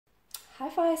Hi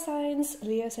fire signs,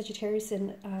 Leo, Sagittarius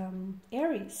and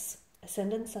Aries,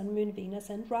 Ascendant, Sun, Moon,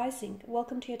 Venus and Rising.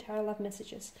 Welcome to your Tarot Love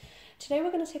Messages. Today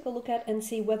we're going to take a look at and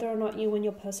see whether or not you and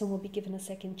your person will be given a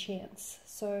second chance.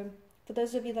 So for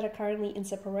those of you that are currently in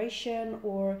separation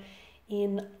or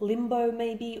in limbo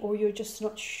maybe, or you're just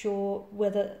not sure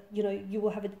whether you will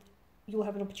have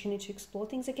an opportunity to explore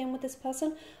things again with this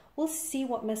person, we'll see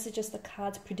what messages the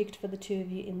cards predict for the two of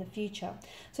you in the future.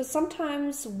 So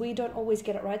sometimes we don't always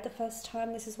get it right the first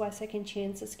time. This is why second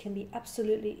chances can be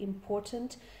absolutely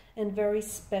important and very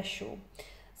special.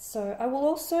 So I will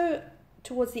also,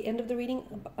 towards the end of the reading,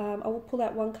 I will pull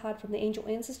out one card from the Angel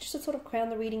Answers just to sort of crown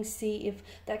the reading, see if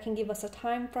that can give us a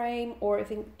time frame or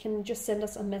if it can just send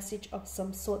us a message of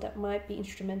some sort that might be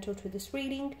instrumental to this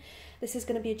reading. This is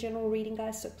going to be a general reading,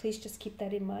 guys, so please just keep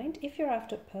that in mind. If you're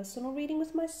after a personal reading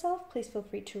with myself, please feel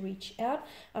free to reach out.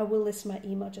 I will list my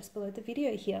email just below the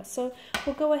video here. So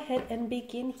we'll go ahead and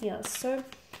begin here. So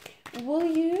will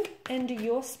you and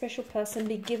your special person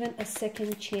be given a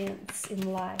second chance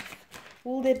in life?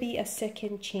 Will there be a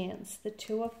second chance? The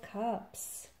Two of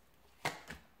Cups.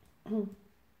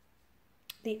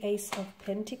 The Ace of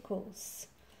Pentacles.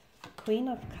 Queen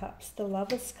of Cups. The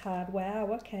Lover's card.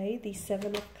 Wow, okay. The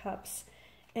Seven of Cups.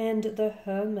 And the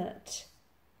Hermit.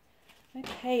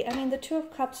 Okay, I mean, the Two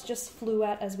of Cups just flew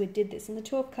out as we did this. And the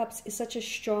Two of Cups is such a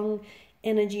strong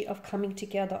energy of coming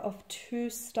together, of two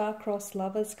star-crossed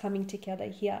lovers coming together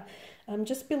here.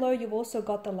 Just below, you've also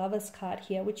got the Lover's card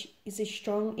here, which is a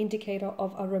strong indicator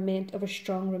of a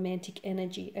strong romantic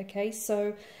energy. Okay,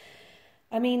 so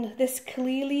I mean, there's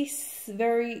clearly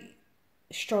very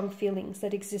strong feelings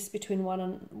that exist between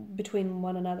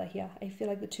one another here. I feel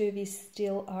like the two of you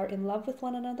still are in love with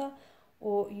one another,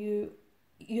 or you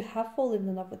have fallen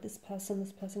in love with this person.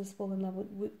 This person has fallen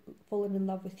in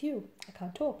love with you. I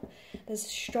can't talk. There's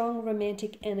strong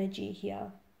romantic energy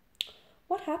here.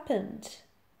 What happened?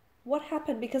 What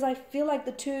happened? Because I feel like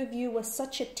the two of you were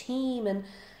such a team, and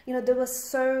you were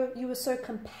so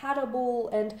compatible,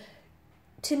 and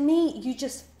to me you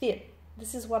just fit.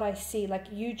 This is what I see. Like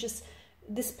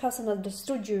this person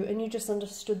understood you and you just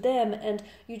understood them, and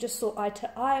you just saw eye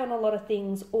to eye on a lot of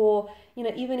things, or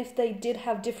even if they did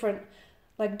have different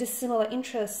dissimilar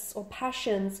interests or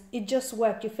passions, it just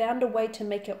worked. You found a way to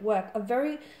make it work.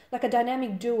 A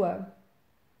dynamic duo.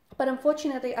 But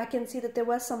unfortunately, I can see that there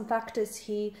were some factors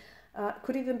here,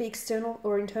 could even be external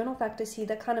or internal factors here,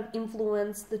 that kind of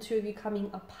influence the two of you coming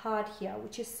apart here,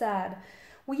 which is sad.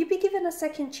 Will you be given a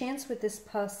second chance with this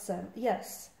person?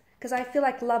 Yes, because I feel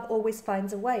like love always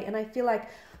finds a way, and I feel like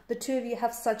the two of you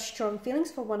have such strong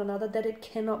feelings for one another that it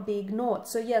cannot be ignored.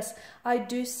 So yes, I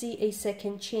do see a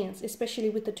second chance, especially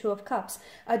with the Two of Cups.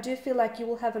 I do feel like you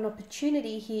will have an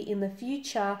opportunity here in the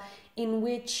future in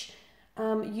which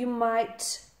you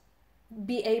might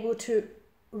be able to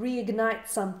reignite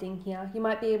something here. You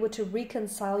might be able to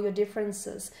reconcile your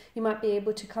differences. You might be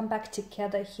able to come back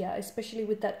together here, especially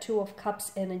with that Two of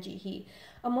Cups energy here.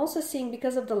 I'm also seeing,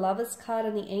 because of the Lover's card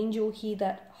and the angel here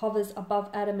that hovers above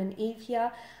Adam and Eve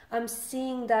here, I'm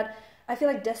seeing that I feel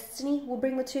like destiny will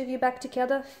bring the two of you back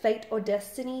together, fate or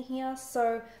destiny here.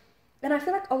 So, and I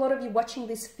feel like a lot of you watching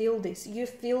this feel this. You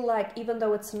feel like even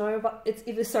though it's over,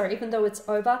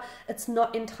 it's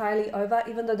not entirely over.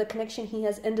 Even though the connection here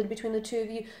has ended between the two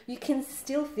of you, you can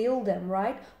still feel them,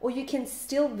 right? Or you can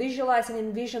still visualize and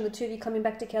envision the two of you coming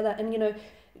back together and,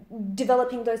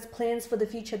 developing those plans for the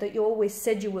future that you always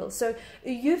said you will. So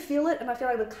you feel it, and I feel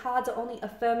like the cards are only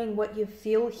affirming what you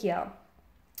feel here.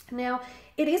 Now,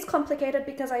 it is complicated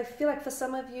because I feel like for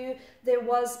some of you, there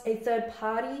was a third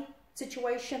party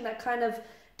situation that kind of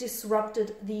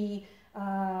disrupted the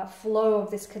flow of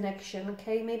this connection.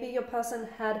 Okay, maybe your person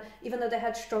had, even though they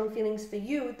had strong feelings for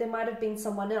you, there might have been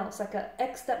someone else, like an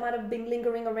ex that might have been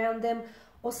lingering around them,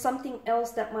 or something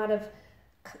else that might have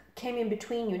came in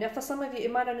between you. Now, for some of you,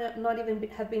 it might not even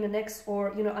have been an ex or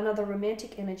another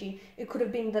romantic energy. It could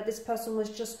have been that this person was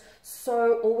just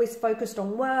so always focused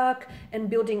on work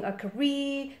and building a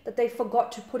career that they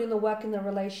forgot to put in the work in the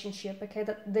relationship. Okay,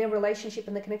 that their relationship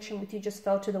and the connection with you just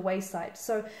fell to the wayside.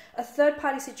 So a third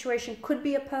party situation could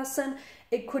be a person.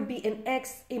 It could be an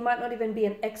ex. It might not even be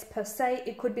an ex per se.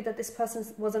 It could be that this person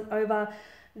wasn't over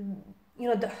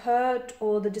the hurt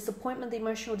or the disappointment, the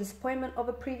emotional disappointment of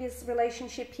a previous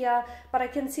relationship here. But I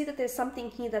can see that there's something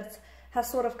here that has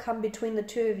sort of come between the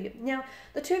two of you. Now,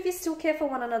 the two of you still care for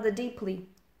one another deeply.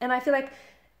 And I feel like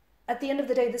at the end of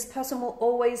the day, this person will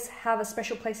always have a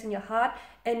special place in your heart,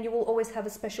 and you will always have a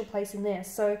special place in there.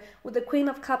 So with the Queen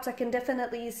of Cups, I can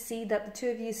definitely see that the two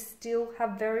of you still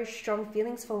have very strong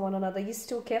feelings for one another. You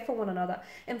still care for one another.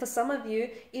 And for some of you,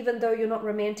 even though you're not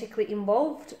romantically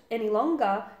involved any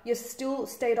longer, you still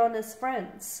stayed on as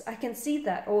friends. I can see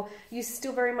that. Or you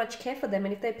still very much care for them.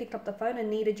 And if they picked up the phone and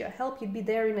needed your help, you'd be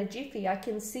there in a jiffy. I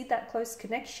can see that close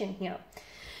connection here.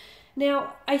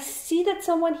 Now, I see that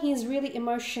someone here is really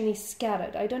emotionally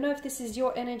scattered. I don't know if this is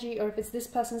your energy or if it's this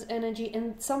person's energy,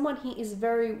 and someone here is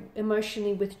very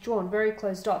emotionally withdrawn, very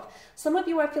closed off. Some of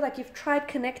you, I feel like you've tried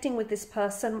connecting with this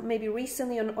person maybe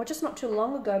recently or just not too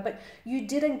long ago, but you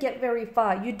didn't get very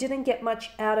far. You didn't get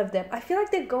much out of them. I feel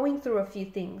like they're going through a few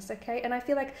things, okay? And I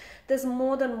feel like there's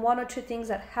more than one or two things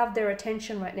that have their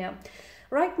attention right now.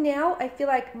 Right now, I feel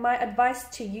like my advice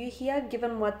to you here,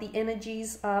 given what the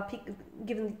energies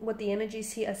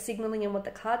here are signaling and what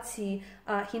the cards here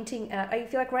are hinting at, I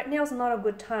feel like right now is not a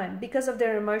good time because of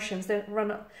their emotions.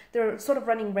 They're sort of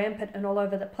running rampant and all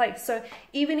over the place. So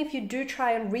even if you do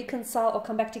try and reconcile or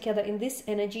come back together in this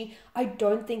energy, I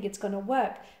don't think it's going to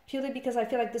work. Purely because I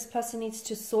feel like this person needs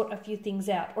to sort a few things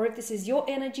out. Or if this is your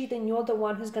energy, then you're the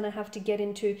one who's going to have to get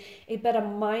into a better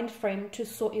mind frame to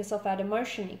sort yourself out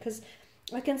emotionally. Because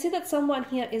I can see that someone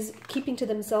here is keeping to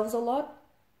themselves a lot,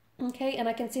 okay? And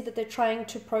I can see that they're trying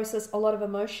to process a lot of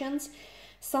emotions.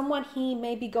 Someone here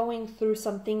may be going through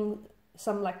some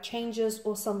like changes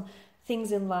or some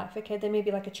things in life, okay? There may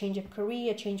be like a change of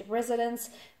career, a change of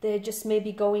residence. They're just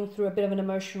maybe going through a bit of an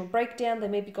emotional breakdown. They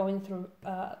may be going through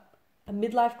a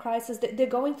midlife crisis. They're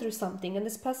going through something, and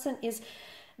this person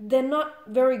they're not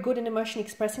very good in emotionally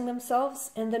expressing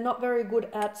themselves, and they're not very good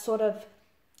at sort of,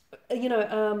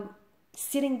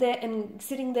 sitting there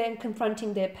and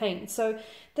confronting their pain. So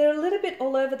they're a little bit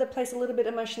all over the place, a little bit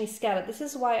emotionally scattered. This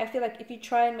is why I feel like if you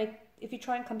try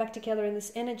and come back together in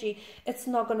this energy, it's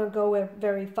not going to go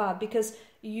very far, because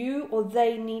you or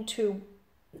they need to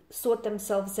sort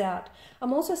themselves out.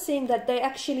 I'm also seeing that they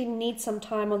actually need some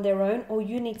time on their own, or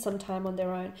you need some time on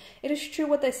their own. It is true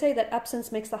what they say, that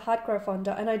absence makes the heart grow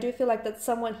fonder, and I do feel like that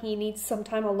someone here needs some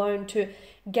time alone to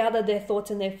gather their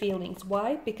thoughts and their feelings.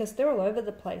 Why? Because they're all over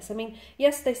the place. I mean,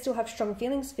 yes, they still have strong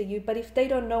feelings for you, but if they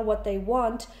don't know what they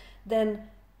want, then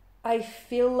I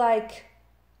feel like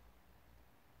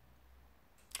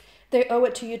they owe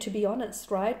it to you to be honest,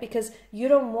 right? Because you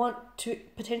don't want to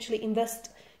potentially invest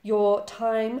your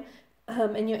time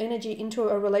and your energy into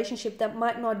a relationship that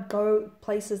might not go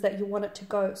places that you want it to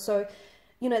go. So,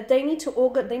 they need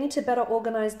to better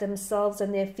organize themselves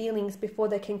and their feelings before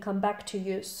they can come back to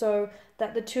you, so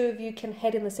that the two of you can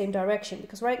head in the same direction.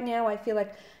 Because right now I feel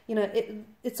like,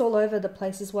 it's all over the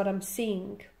place is what I'm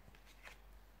seeing.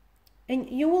 And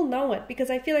you will know it, because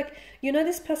I feel like you know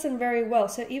this person very well.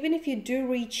 So even if you do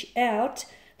reach out,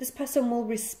 this person will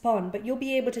respond, but you'll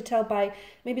be able to tell by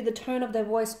maybe the tone of their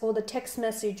voice or the text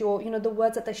message, or, the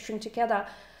words that they string together,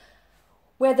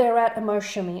 where they're at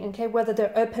emotionally, okay? Whether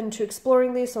they're open to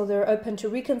exploring this, or they're open to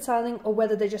reconciling, or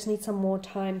whether they just need some more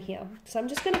time here. So I'm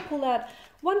just going to pull out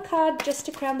one card just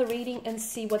to crown the reading and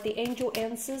see what the angel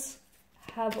answers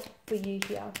have for you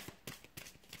here.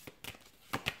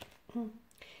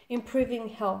 Improving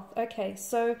health. Okay,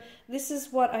 so this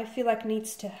is what I feel like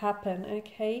needs to happen,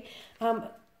 okay?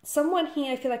 Someone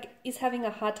here I feel like is having a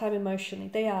hard time emotionally.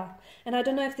 They are. And I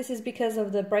don't know if this is because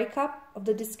of the breakup, of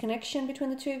the disconnection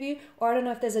between the two of you, or I don't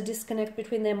know if there's a disconnect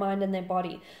between their mind and their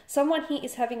body. Someone here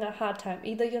is having a hard time,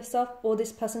 either yourself or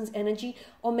this person's energy,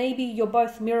 or maybe you're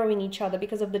both mirroring each other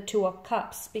because of the Two of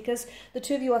Cups. Because the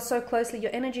two of you are so closely,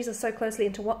 your energies are so closely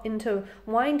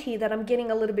intertwined here that I'm getting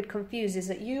a little bit confused.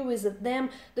 Is it you? Is it them?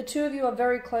 The two of you are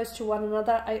very close to one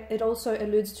another. It also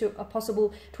alludes to a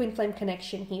possible twin flame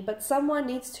connection here. But someone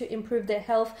needs to improve their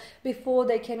health before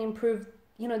they can improve,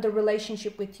 the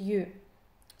relationship with you.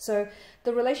 So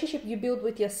the relationship you build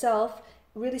with yourself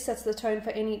really sets the tone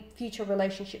for any future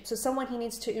relationship. So someone who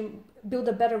needs to build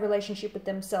a better relationship with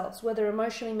themselves, whether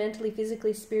emotionally, mentally,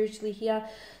 physically, spiritually here.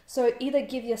 So either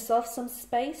give yourself some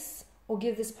space or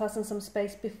give this person some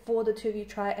space before the two of you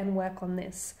try and work on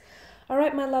this. All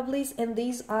right, my lovelies, and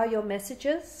these are your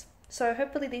messages. So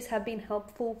hopefully these have been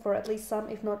helpful for at least some,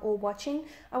 if not all, watching.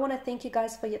 I want to thank you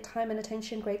guys for your time and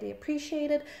attention, greatly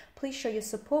appreciated. Please show your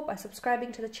support by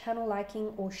subscribing to the channel,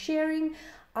 liking or sharing.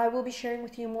 I will be sharing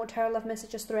with you more tarot love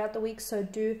messages throughout the week, so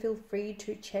do feel free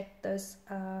to check those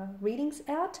readings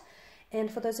out. And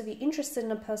for those of you interested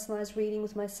in a personalized reading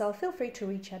with myself, feel free to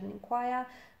reach out and inquire.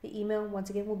 The email, once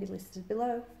again, will be listed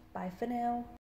below. Bye for now.